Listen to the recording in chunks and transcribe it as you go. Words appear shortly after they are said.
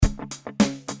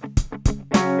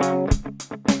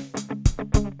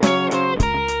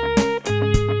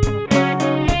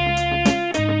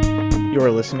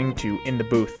are listening to In the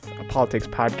Booth, a politics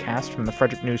podcast from the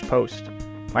Frederick News Post.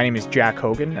 My name is Jack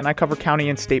Hogan, and I cover county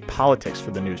and state politics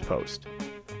for the News Post.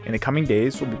 In the coming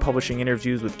days, we'll be publishing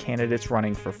interviews with candidates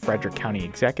running for Frederick County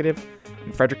Executive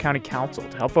and Frederick County Council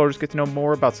to help voters get to know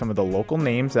more about some of the local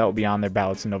names that will be on their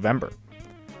ballots in November.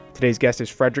 Today's guest is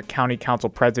Frederick County Council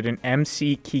President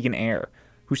M.C. Keegan-Ayer,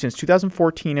 who since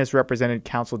 2014 has represented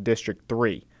Council District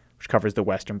 3, which covers the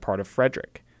western part of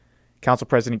Frederick. Council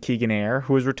President Keegan-Ayer,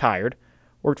 who is retired,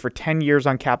 worked for 10 years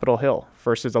on Capitol Hill,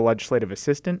 first as a legislative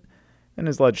assistant, then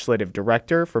as legislative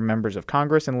director for members of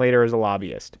Congress, and later as a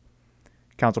lobbyist.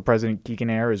 Council President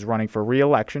Keegan-Ayer is running for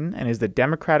re-election and is the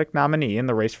Democratic nominee in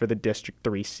the race for the District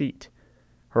 3 seat.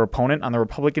 Her opponent on the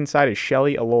Republican side is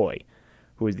Shelley Alloy,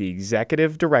 who is the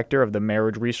executive director of the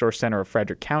Marriage Resource Center of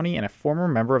Frederick County and a former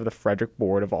member of the Frederick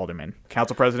Board of Aldermen.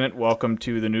 Council President, welcome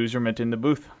to the newsroom at In the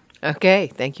Booth.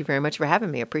 Okay, thank you very much for having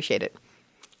me. I appreciate it.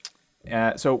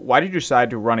 So why did you decide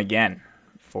to run again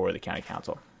for the county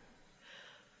council?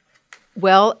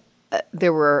 Well,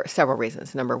 there were several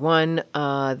reasons. Number one,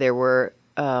 there were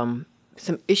some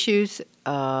issues,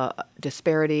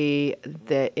 disparity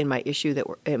in my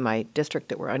district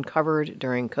that were uncovered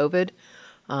during COVID,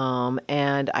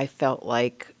 and I felt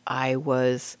like I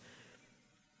was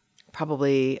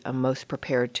probably most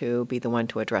prepared to be the one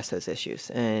to address those issues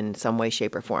in some way,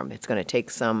 shape, or form. It's going to take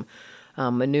some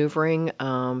maneuvering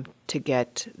to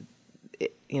get,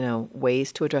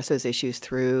 ways to address those issues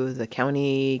through the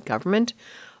county government,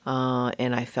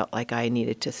 and I felt like I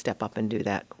needed to step up and do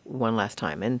that one last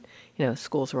time. And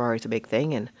schools are always a big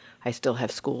thing, and I still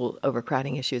have school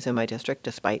overcrowding issues in my district,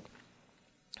 despite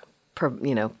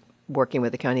working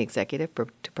with the county executive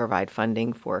to provide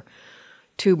funding for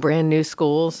 2 brand new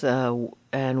schools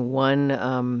and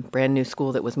one brand new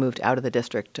school that was moved out of the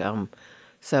district.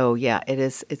 So yeah,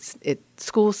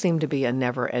 schools seem to be a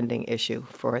never-ending issue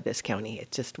for this county.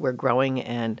 It's just we're growing,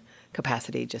 and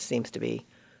capacity just seems to be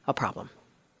a problem.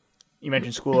 You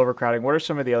mentioned school overcrowding. What are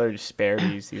some of the other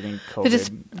disparities you think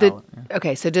COVID?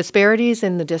 Okay, so disparities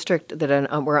in the district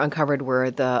that were uncovered were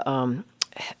the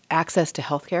access to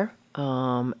healthcare,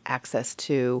 access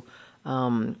to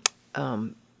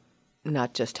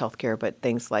not just healthcare, but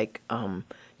things like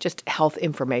just health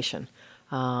information,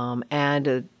 and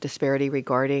a disparity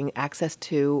regarding access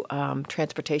to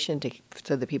transportation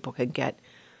so that people can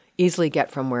easily get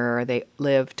from where they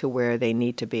live to where they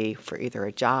need to be for either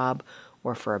a job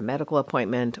or for a medical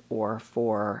appointment or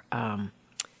for a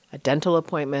dental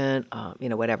appointment,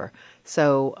 whatever.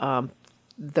 So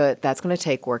that's going to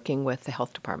take working with the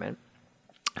health department.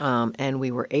 And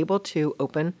we were able to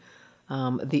open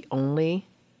the only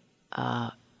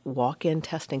walk-in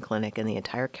testing clinic in the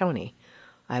entire county.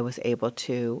 I was able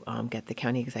to get the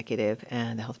county executive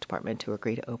and the health department to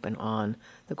agree to open on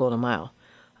the Golden Mile.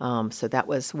 So that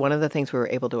was one of the things we were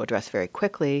able to address very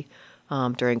quickly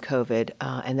during COVID,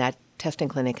 and that testing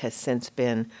clinic has since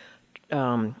been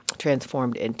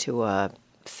transformed into a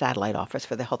satellite office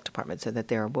for the health department, so that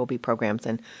there will be programs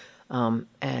and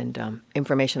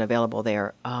information available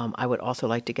there. I would also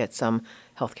like to get some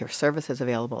healthcare services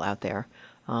available out there.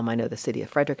 I know the city of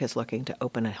Frederick is looking to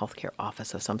open a healthcare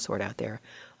office of some sort out there.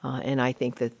 And I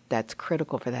think that that's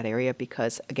critical for that area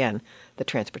because, again, the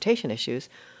transportation issues,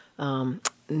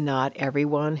 not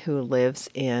everyone who lives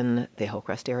in the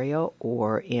Hillcrest area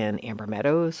or in Amber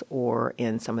Meadows or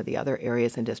in some of the other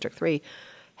areas in District 3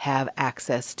 have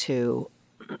access to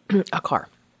a car.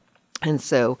 And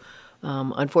so,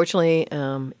 unfortunately,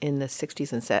 in the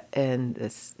 60s and the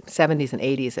 70s and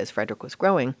 80s, as Frederick was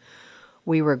growing,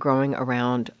 we were growing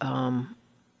around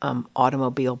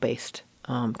automobile-based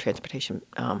transportation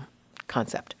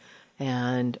concept.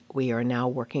 And we are now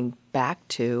working back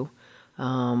to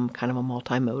kind of a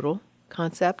multimodal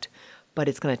concept, but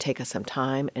it's going to take us some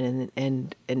time.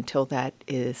 And until that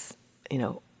is,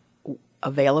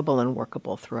 available and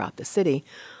workable throughout the city,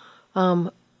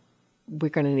 we're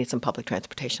going to need some public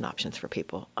transportation options for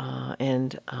people.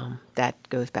 And that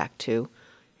goes back to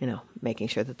making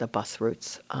sure that the bus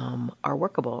routes are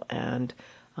workable and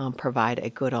provide a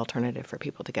good alternative for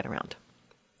people to get around.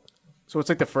 So what's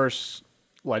like the first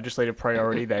legislative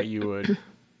priority that you would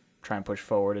try and push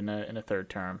forward in a third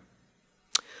term?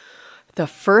 The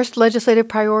first legislative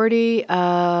priority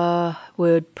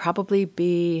would probably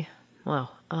be,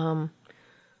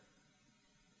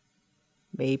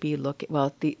 maybe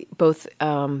both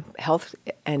health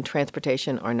and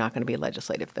transportation are not going to be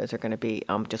legislative. Those are going to be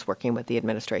just working with the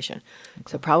administration.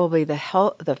 Okay. So probably the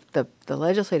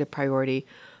legislative priority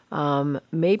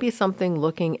may be something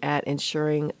looking at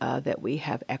ensuring that we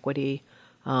have equity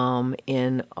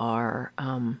in our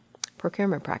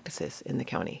procurement practices in the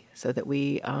county, so that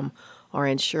we are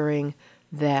ensuring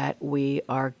that we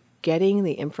are getting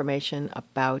the information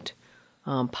about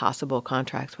possible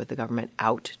contracts with the government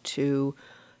out to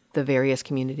the various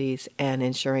communities and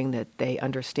ensuring that they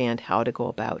understand how to go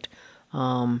about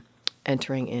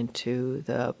entering into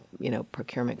the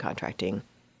procurement contracting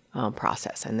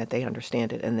process, and that they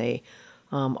understand it and they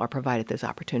are provided those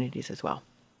opportunities as well.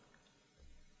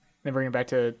 Then bringing it back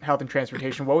to health and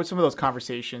transportation, what would some of those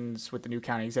conversations with the new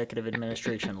county executive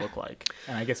administration look like?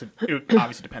 And I guess it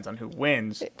obviously depends on who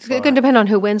wins. It's going to depend on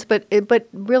who wins, but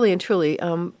really and truly,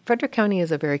 Frederick County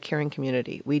is a very caring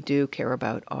community. We do care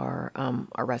about our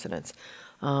residents,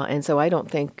 and so I don't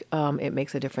think it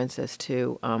makes a difference as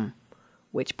to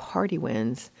which party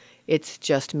wins. It's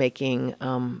just making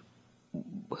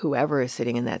whoever is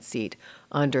sitting in that seat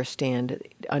understand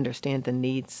the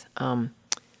needs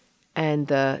and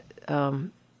the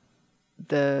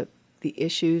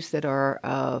issues that are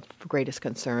of greatest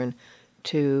concern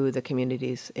to the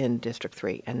communities in District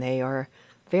 3, and they are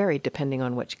varied depending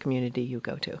on which community you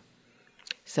go to.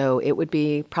 So it would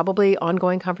be probably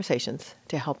ongoing conversations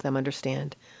to help them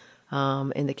understand.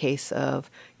 In the case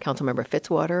of Councilmember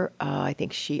Fitzwater, I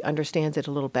think she understands it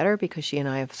a little better because she and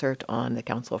I have served on the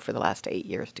council for the last 8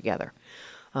 years together.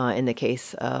 In the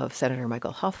case of Senator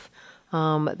Michael Huff,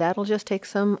 that'll just take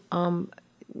some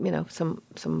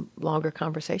longer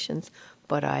conversations,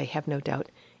 but I have no doubt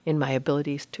in my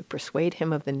abilities to persuade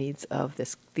him of the needs of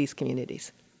these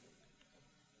communities.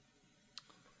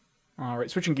 All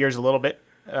right, switching gears a little bit.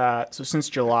 So since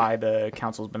July, the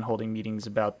council has been holding meetings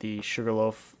about the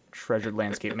Sugarloaf Treasured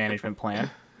Landscape Management Plan.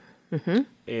 Mm-hmm.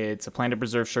 It's a plan to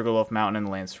preserve Sugarloaf Mountain and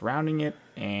the land surrounding it,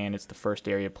 and it's the first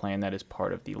area plan that is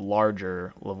part of the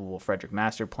larger Livable Frederick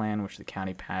Master Plan, which the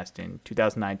county passed in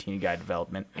 2019 to guide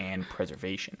development and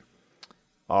preservation.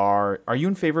 Are you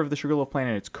in favor of the Sugarloaf Plan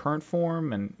in its current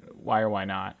form, and why or why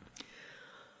not?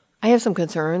 I have some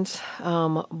concerns.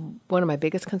 One of my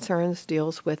biggest concerns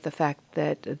deals with the fact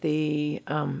that the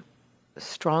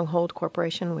Stronghold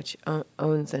Corporation, which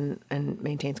owns and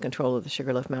maintains control of the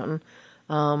Sugarloaf Mountain,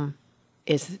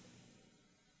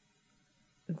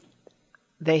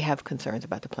 they have concerns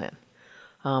about the plan.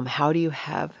 How do you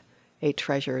have a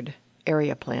treasured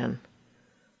area plan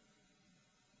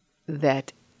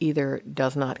that either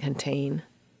does not contain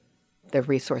the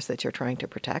resource that you're trying to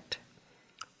protect,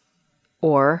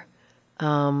 or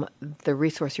the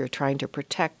resource you're trying to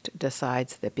protect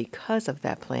decides that because of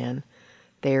that plan,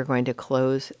 they are going to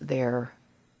close their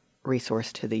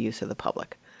resource to the use of the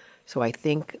public? So I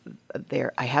think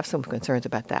I have some concerns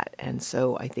about that, and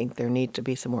so I think there need to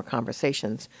be some more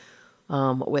conversations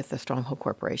with the Stronghold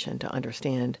Corporation to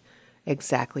understand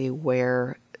exactly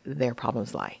where their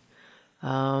problems lie.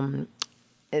 The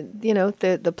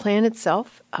plan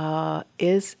itself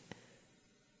is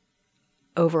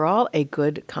overall a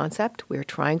good concept. We're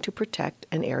trying to protect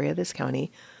an area of this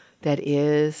county that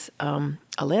is a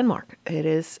landmark. It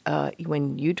is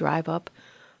when you drive up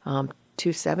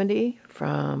 270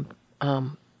 from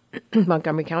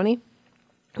Montgomery County,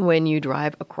 when you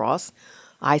drive across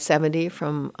I-70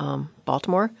 from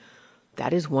Baltimore,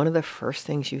 that is one of the first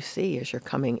things you see as you're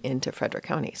coming into Frederick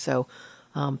County. So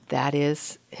it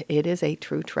is a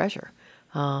true treasure.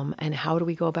 And how do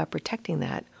we go about protecting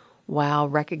that while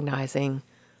recognizing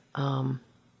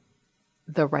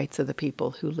the rights of the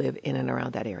people who live in and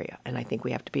around that area? And I think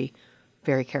we have to be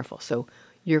very careful. So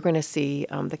you're going to see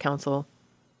the council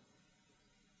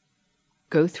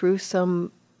go through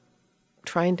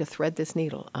trying to thread this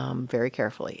needle very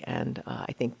carefully. And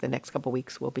I think the next couple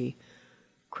weeks will be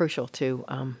crucial to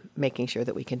making sure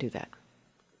that we can do that.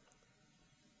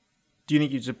 Do you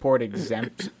think you'd support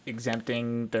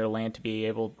exempting their land to be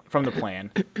able, from the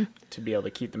plan, to be able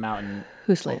to keep the mountain?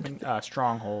 Whose land?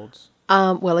 Strongholds.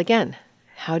 Well, again,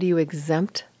 how do you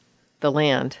exempt the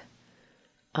land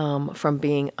from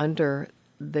being under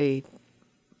the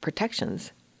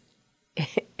protections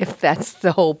if that's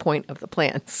the whole point of the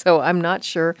plan? So I'm not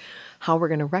sure how we're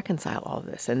going to reconcile all of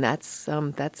this, and that's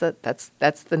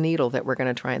the needle that we're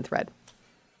going to try and thread.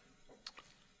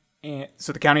 And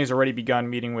so the county has already begun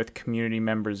meeting with community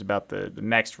members about the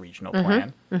next regional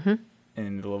plan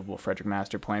in the Livable Frederick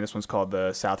Master Plan. This one's called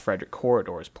the South Frederick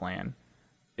Corridors Plan.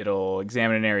 It'll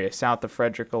examine an area south of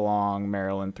Frederick along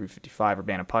Maryland 355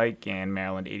 Urbana Pike and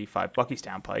Maryland 85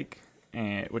 Buckystown Pike,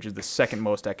 which is the second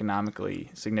most economically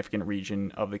significant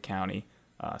region of the county,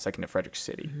 second to Frederick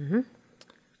City. Mm-hmm.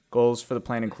 Goals for the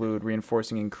plan include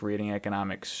reinforcing and creating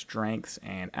economic strengths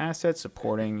and assets,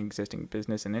 supporting existing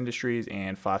business and industries,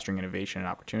 and fostering innovation and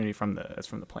opportunity from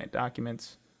the plan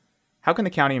documents. How can the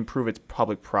county improve its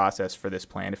public process for this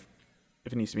plan, if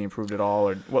it needs to be improved at all,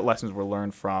 or what lessons were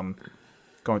learned from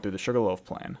going through the Sugarloaf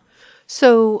plan?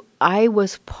 So I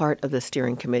was part of the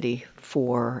steering committee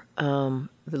for the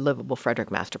Livable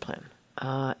Frederick Master Plan.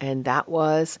 And that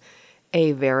was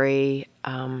a very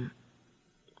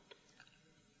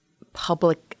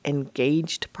public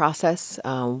engaged process.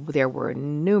 There were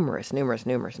numerous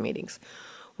meetings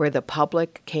where the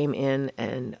public came in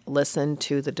and listened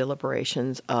to the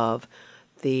deliberations of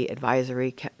the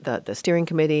advisory, the steering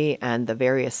committee and the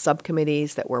various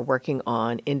subcommittees that were working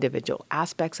on individual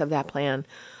aspects of that plan.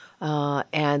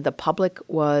 And the public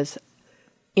was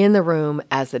in the room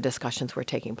as the discussions were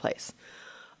taking place.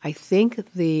 I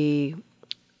think the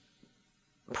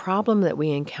problem that we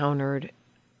encountered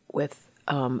with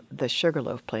the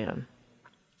Sugarloaf plan,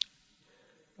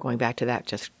 going back to that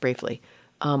just briefly,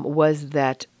 was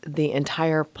that the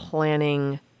entire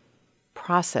planning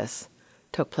process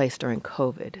took place during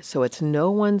COVID. So it's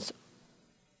no one's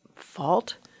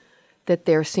fault that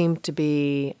there seemed to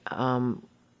be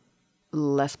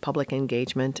less public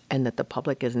engagement and that the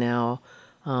public is now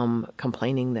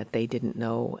complaining that they didn't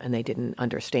know and they didn't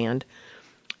understand.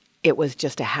 It was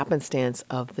just a happenstance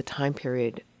of the time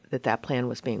period that plan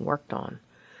was being worked on.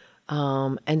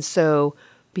 And so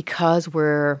because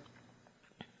we're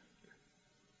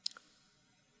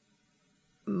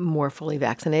more fully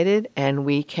vaccinated and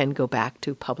we can go back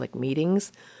to public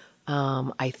meetings,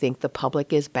 I think the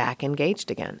public is back engaged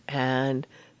again. And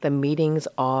the meetings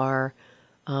are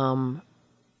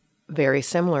very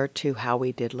similar to how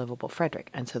we did Livable Frederick.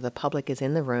 And so the public is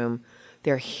in the room.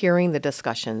 They're hearing the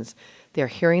discussions. They're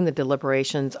hearing the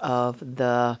deliberations of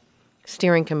the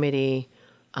steering committee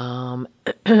and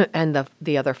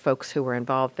the other folks who were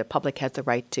involved. The public has the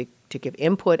right to give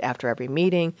input after every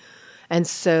meeting. And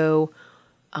so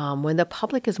when the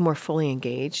public is more fully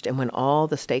engaged and when all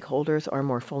the stakeholders are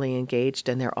more fully engaged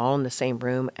and they're all in the same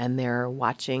room and they're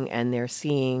watching and they're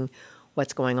seeing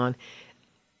what's going on,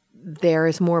 there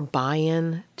is more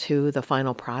buy-in to the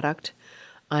final product.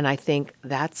 And I think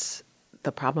that's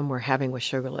the problem we're having with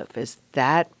Sugarloaf, is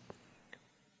that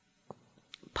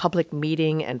public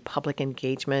meeting and public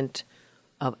engagement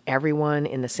of everyone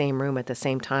in the same room at the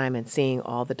same time and seeing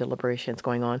all the deliberations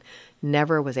going on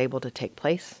never was able to take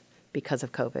place because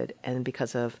of COVID and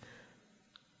because of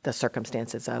the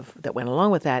circumstances that went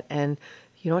along with that. And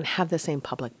you don't have the same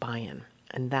public buy-in.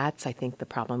 And that's, I think, the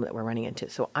problem that we're running into.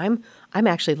 So I'm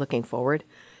actually looking forward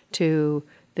to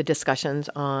the discussions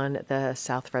on the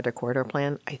South Frederick Corridor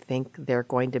Plan. I think they're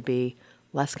going to be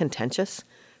less contentious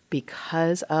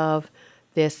because of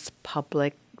this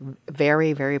public,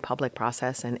 very, very public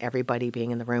process and everybody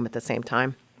being in the room at the same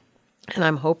time. And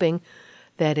I'm hoping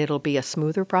that it'll be a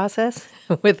smoother process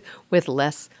with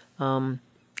less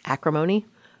acrimony.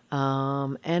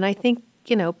 And I think,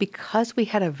 because we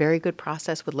had a very good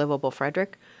process with Livable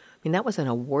Frederick, I mean, that was an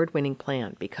award-winning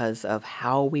plan because of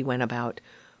how we went about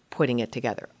putting it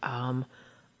together. I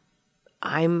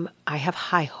have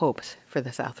high hopes for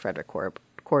the South Frederick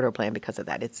Corridor Plan because of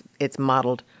that. It's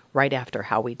modeled right after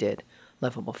how we did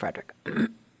Livable Frederick.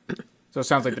 So it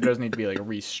sounds like there does need to be like a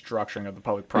restructuring of the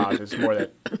public process. More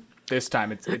that this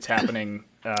time it's happening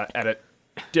at a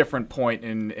different point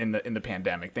in the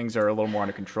pandemic. Things are a little more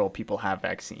under control. People have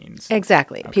vaccines.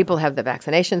 Exactly. Okay. People have the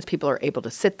vaccinations. People are able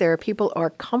to sit there. People are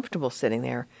comfortable sitting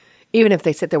there, even if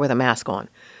they sit there with a mask on.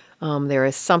 There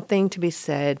is something to be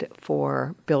said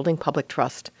for building public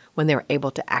trust when they're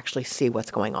able to actually see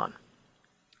what's going on.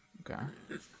 Okay.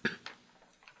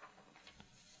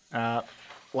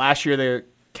 Last year, the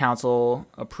council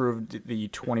approved the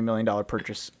 $20 million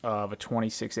purchase of a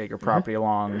 26-acre property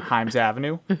along Himes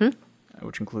Avenue,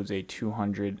 which includes a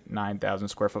 209,000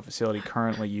 square foot facility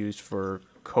currently used for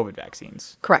COVID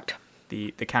vaccines. Correct.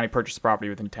 The county purchased property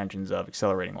with intentions of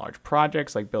accelerating large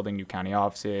projects like building new county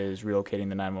offices, relocating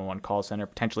the 911 call center,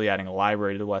 potentially adding a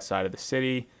library to the west side of the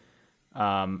city.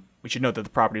 We should note that the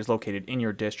property is located in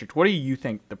your district. What do you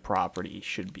think the property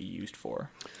should be used for?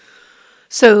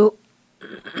 So,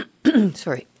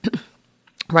 sorry.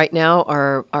 Right now,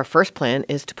 our first plan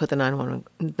is to put the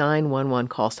 911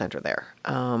 call center there.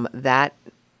 That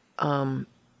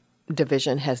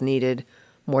division has needed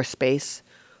more space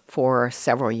for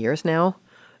several years now.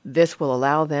 This will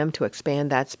allow them to expand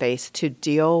that space to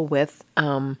deal with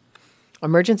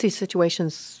emergency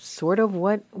situations, sort of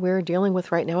what we're dealing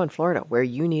with right now in Florida, where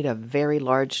you need a very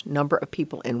large number of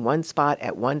people in one spot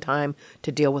at one time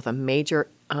to deal with a major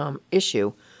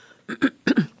issue,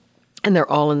 and they're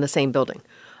all in the same building.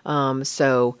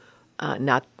 So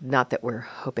not that we're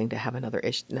hoping to have another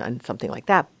issue and something like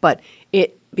that, but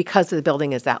because the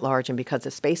building is that large and because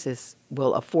the spaces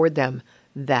will afford them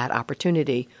that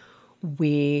opportunity,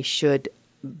 we should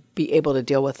be able to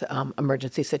deal with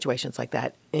emergency situations like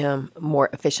that more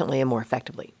efficiently and more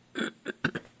effectively.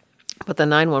 But the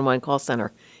 911 call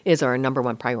center is our number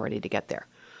one priority to get there.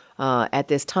 At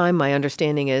this time, my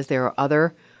understanding is there are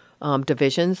other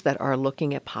divisions that are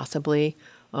looking at possibly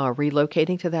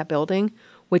relocating to that building,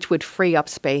 which would free up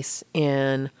space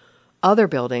in other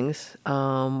buildings,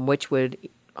 which would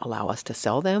allow us to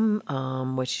sell them,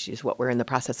 which is what we're in the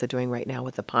process of doing right now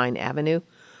with the Pine Avenue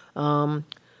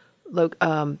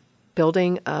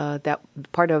building. That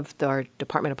part of our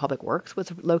Department of Public Works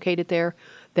was located there.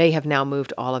 They have now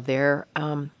moved all of their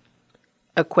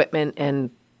equipment and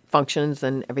functions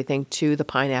and everything to the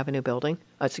Pine Avenue building.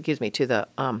 To the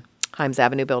Himes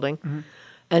Avenue building. Mm-hmm.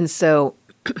 And so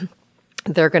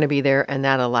they're going to be there, and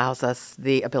that allows us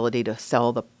the ability to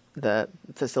sell the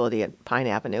facility at Pine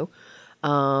Avenue.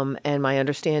 And my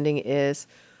understanding is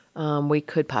we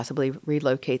could possibly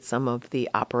relocate some of the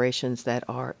operations that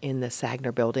are in the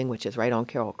Sagner building, which is right on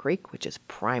Carroll Creek, which is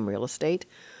prime real estate.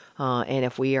 And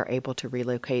if we are able to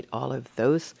relocate all of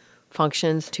those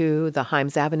functions to the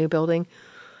Himes Avenue building,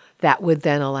 that would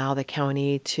then allow the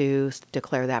county to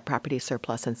declare that property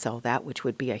surplus and sell that, which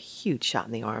would be a huge shot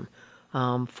in the arm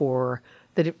for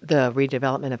the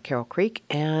redevelopment of Carroll Creek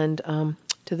and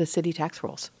to the city tax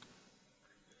rolls.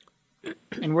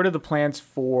 And where do the plans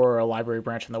for a library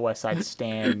branch on the west side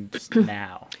stand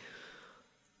now?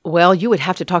 Well, you would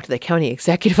have to talk to the county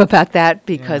executive about that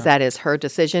because that is her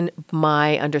decision.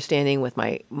 My understanding with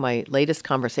my latest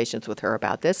conversations with her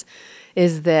about this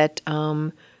is that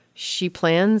she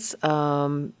plans,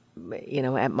 at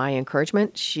my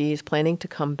encouragement, she's planning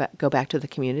to go back to the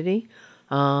community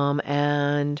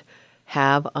and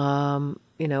have,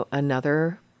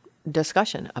 another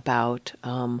discussion about,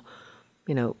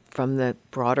 from the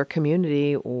broader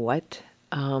community, what,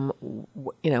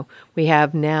 we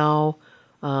have now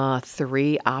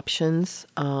 3 options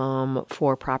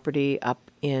for property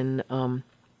up in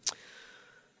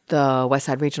the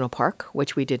Westside Regional Park,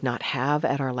 which we did not have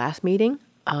at our last meeting.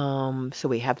 So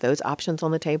we have those options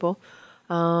on the table.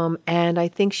 And I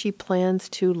think she plans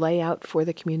to lay out for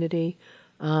the community,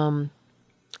 the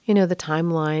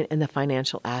timeline and the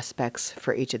financial aspects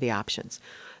for each of the options.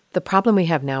 The problem we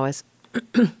have now is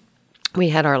we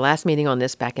had our last meeting on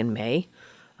this back in May,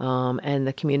 and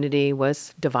the community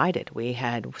was divided. We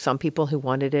had some people who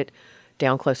wanted it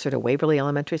down closer to Waverly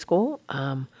Elementary School.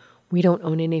 We don't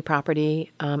own any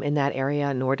property in that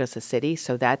area, nor does the city,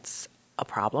 so that's a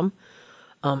problem.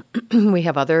 We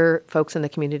have other folks in the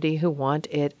community who want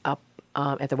it up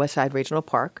at the Westside Regional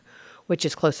Park, which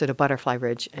is closer to Butterfly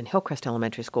Ridge and Hillcrest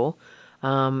Elementary School.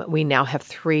 We now have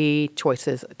 3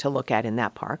 choices to look at in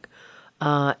that park.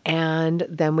 And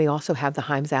then we also have the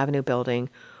Himes Avenue building,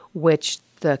 which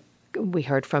we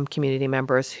heard from community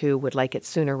members who would like it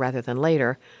sooner rather than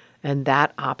later. And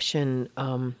that option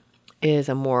is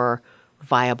a more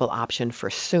viable option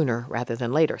for sooner rather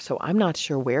than later. So I'm not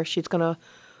sure where she's going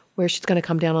to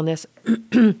come down on this,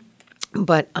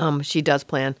 but she does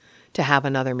plan to have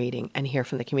another meeting and hear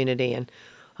from the community, and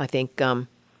I think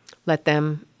let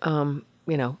them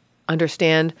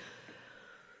understand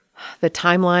the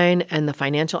timeline and the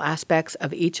financial aspects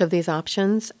of each of these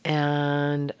options,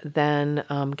 and then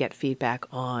get feedback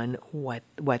on what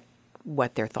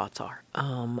their thoughts are.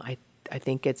 I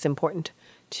think it's important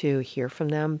to hear from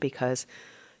them because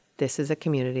this is a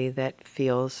community that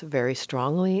feels very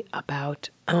strongly about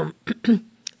the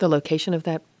location of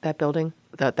that building,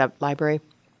 that library.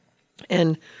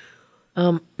 And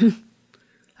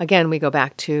again, we go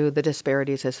back to the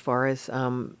disparities as far as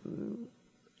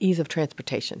ease of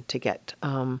transportation to get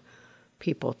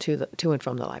people to and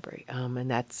from the library. And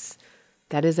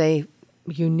that is a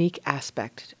unique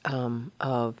aspect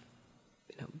of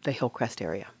the Hillcrest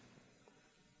area.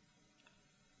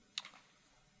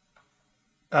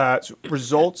 So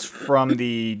results from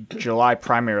the July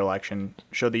primary election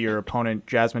show that your opponent,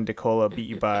 Jasmine DeCola, beat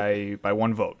you by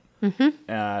 1 vote.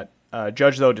 Mm-hmm.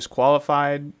 Judge, though,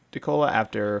 disqualified DeCola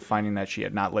after finding that she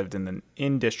had not lived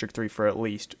in District 3 for at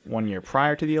least 1 year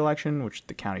prior to the election, which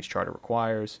the county's charter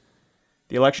requires.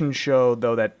 The election showed,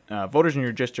 though, that voters in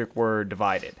your district were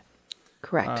divided.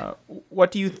 Correct.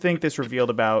 What do you think this revealed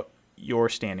about your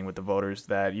standing with the voters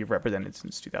that you've represented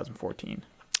since 2014?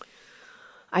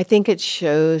 I think it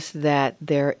shows that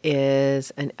there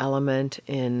is an element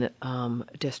in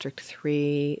District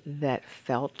 3 that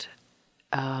felt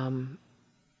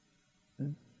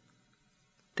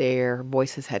their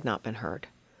voices had not been heard.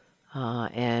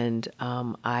 And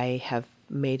I have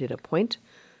made it a point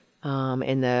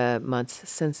in the months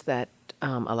since that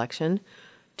election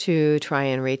to try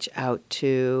and reach out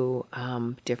to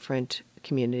different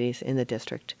communities in the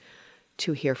district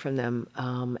to hear from them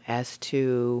as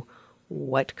to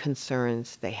what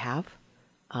concerns they have,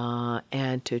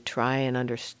 and to try and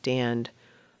understand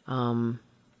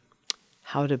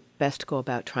how to best go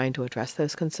about trying to address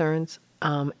those concerns,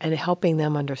 and helping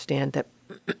them understand that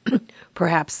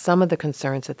perhaps some of the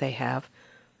concerns that they have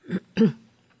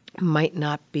might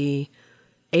not be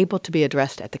able to be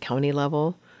addressed at the county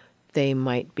level. They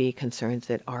might be concerns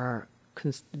that are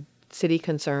city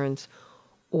concerns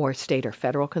or state or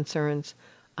federal concerns.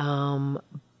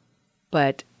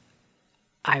 But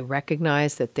I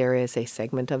recognize that there is a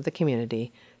segment of the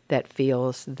community that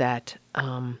feels that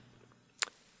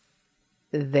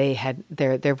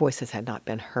their voices had not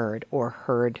been heard or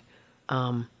heard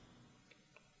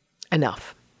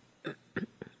enough.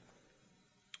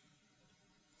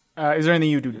 Is there anything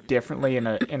you do differently in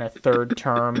a third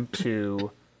term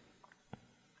to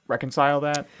reconcile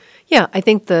that? Yeah, I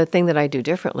think the thing that I do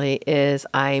differently is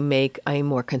I make a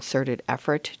more concerted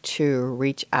effort to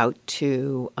reach out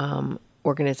to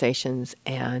organizations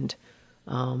and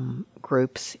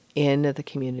groups in the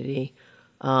community.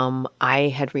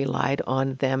 I had relied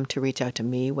on them to reach out to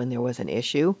me when there was an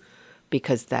issue,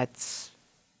 because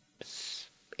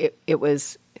it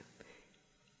was,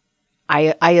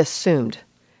 I assumed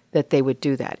that they would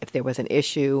do that. If there was an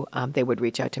issue, they would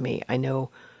reach out to me. I know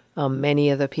many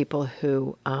of the people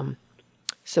who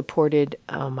supported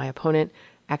my opponent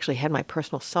actually had my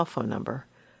personal cell phone number.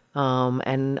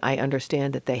 And I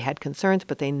understand that they had concerns,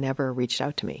 but they never reached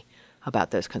out to me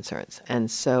about those concerns. And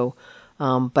so,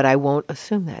 but I won't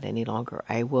assume that any longer.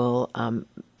 I will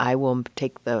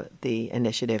take the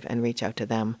initiative and reach out to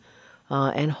them,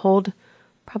 and hold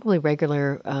probably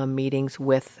regular meetings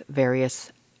with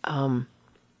various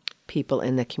people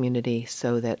in the community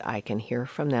so that I can hear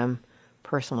from them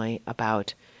personally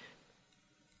about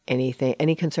any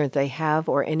concerns they have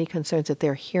or any concerns that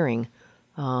they're hearing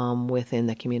within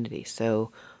the community.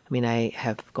 So, I mean, I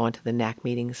have gone to the NAC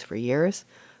meetings for years.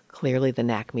 Clearly, the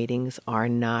NAC meetings are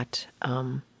not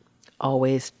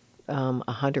always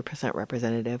 100%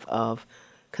 representative of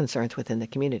concerns within the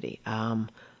community.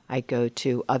 I go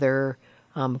to other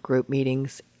group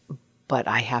meetings, but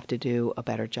I have to do a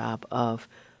better job of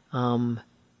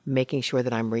making sure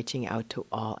that I'm reaching out to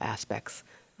all aspects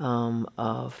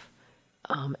of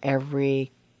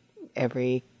every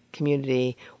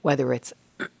community, whether it's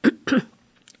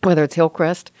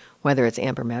Hillcrest, whether it's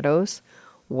Amber Meadows,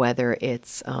 whether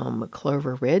it's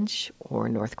Clover Ridge or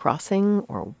North Crossing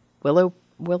or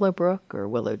Willowbrook or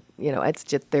Willow. It's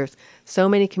just, there's so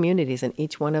many communities, and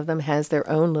each one of them has their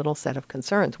own little set of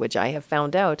concerns, which I have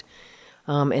found out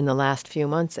in the last few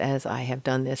months as I have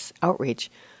done this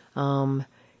outreach.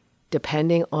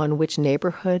 Depending on which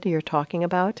neighborhood you're talking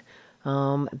about,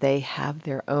 they have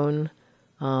their own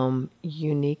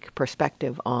unique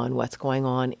perspective on what's going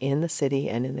on in the city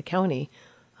and in the county,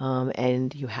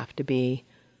 and you have to be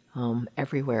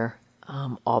everywhere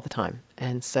all the time.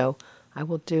 And so I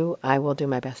will do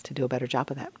my best to do a better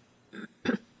job of that.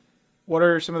 What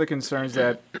are some of the concerns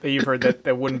that you've heard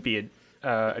that wouldn't be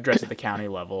addressed at the county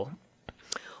level?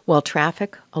 Well,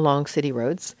 traffic along city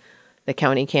roads. The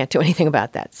county can't do anything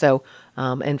about that. So,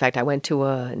 in fact, I went to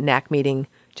a NAC meeting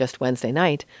just Wednesday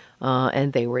night,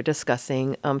 and they were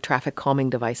discussing traffic calming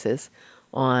devices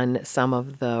on some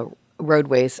of the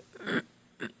roadways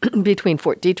between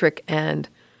Fort Detrick and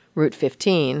Route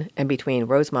 15 and between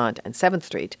Rosemont and 7th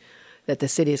Street that the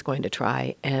city is going to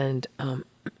try and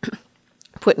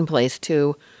put in place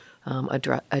to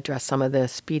address some of the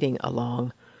speeding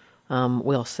along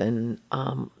Wilson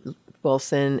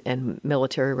and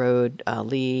Military Road,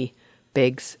 Lee,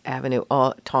 Biggs Avenue,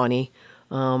 Tawney.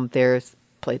 There's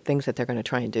things that they're going to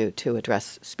try and do to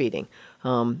address speeding.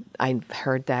 I've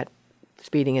heard that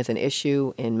speeding is an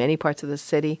issue in many parts of the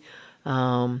city.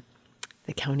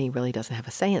 The county really doesn't have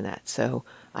a say in that. So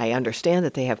I understand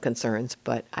that they have concerns,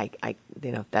 but I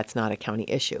that's not a county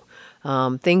issue.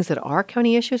 Things that are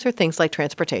county issues are things like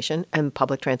transportation and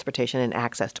public transportation and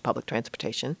access to public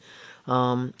transportation,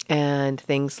 and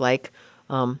things like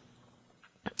the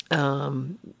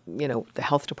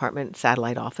health department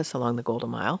satellite office along the Golden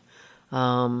Mile.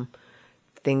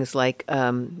 Things like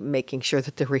making sure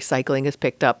that the recycling is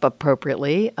picked up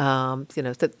appropriately. So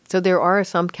there are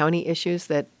some county issues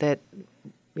that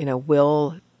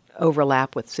will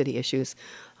overlap with city issues,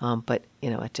 but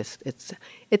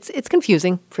it's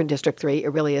confusing for District 3. It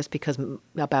really is, because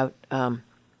about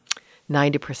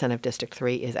 90% of District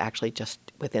 3 is actually just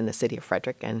within the city of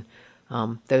Frederick, and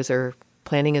those are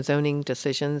planning and zoning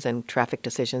decisions and traffic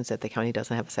decisions that the county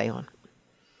doesn't have a say on.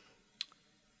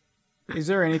 Is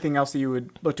there anything else that you would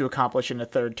look to accomplish in a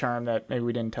third term that maybe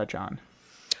we didn't touch on?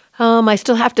 I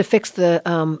still have to fix the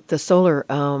solar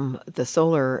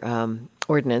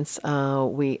ordinance.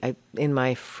 In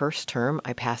my first term,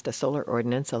 I passed a solar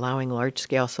ordinance allowing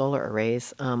large-scale solar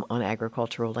arrays on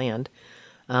agricultural land,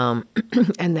 and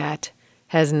that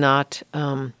has not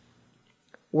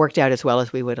worked out as well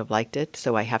as we would have liked it.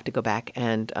 So I have to go back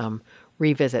and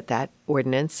revisit that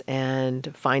ordinance and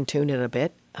fine-tune it a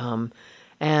bit.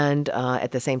 And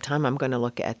at the same time, I'm going to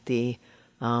look at the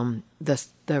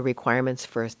requirements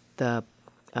for the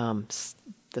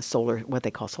solar, what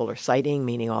they call solar siting,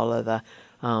 meaning all of the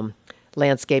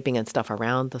landscaping and stuff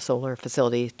around the solar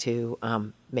facility to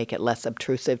make it less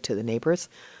obtrusive to the neighbors.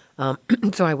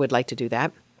 So I would like to do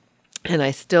that. And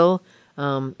I still,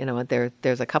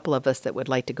 there's a couple of us that would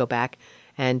like to go back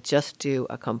and just do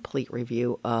a complete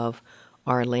review of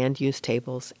our land use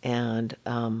tables and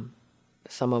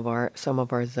some of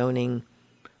our zoning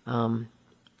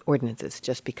ordinances,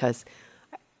 just because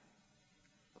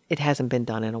it hasn't been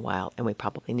done in a while, and we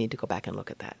probably need to go back and look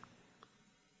at that.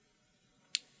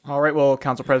 All right. Well,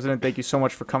 Council President, thank you so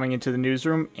much for coming into the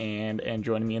newsroom and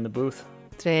joining me in the booth.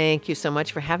 Thank you so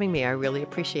much for having me. I really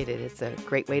appreciate it. It's a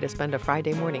great way to spend a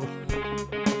Friday morning.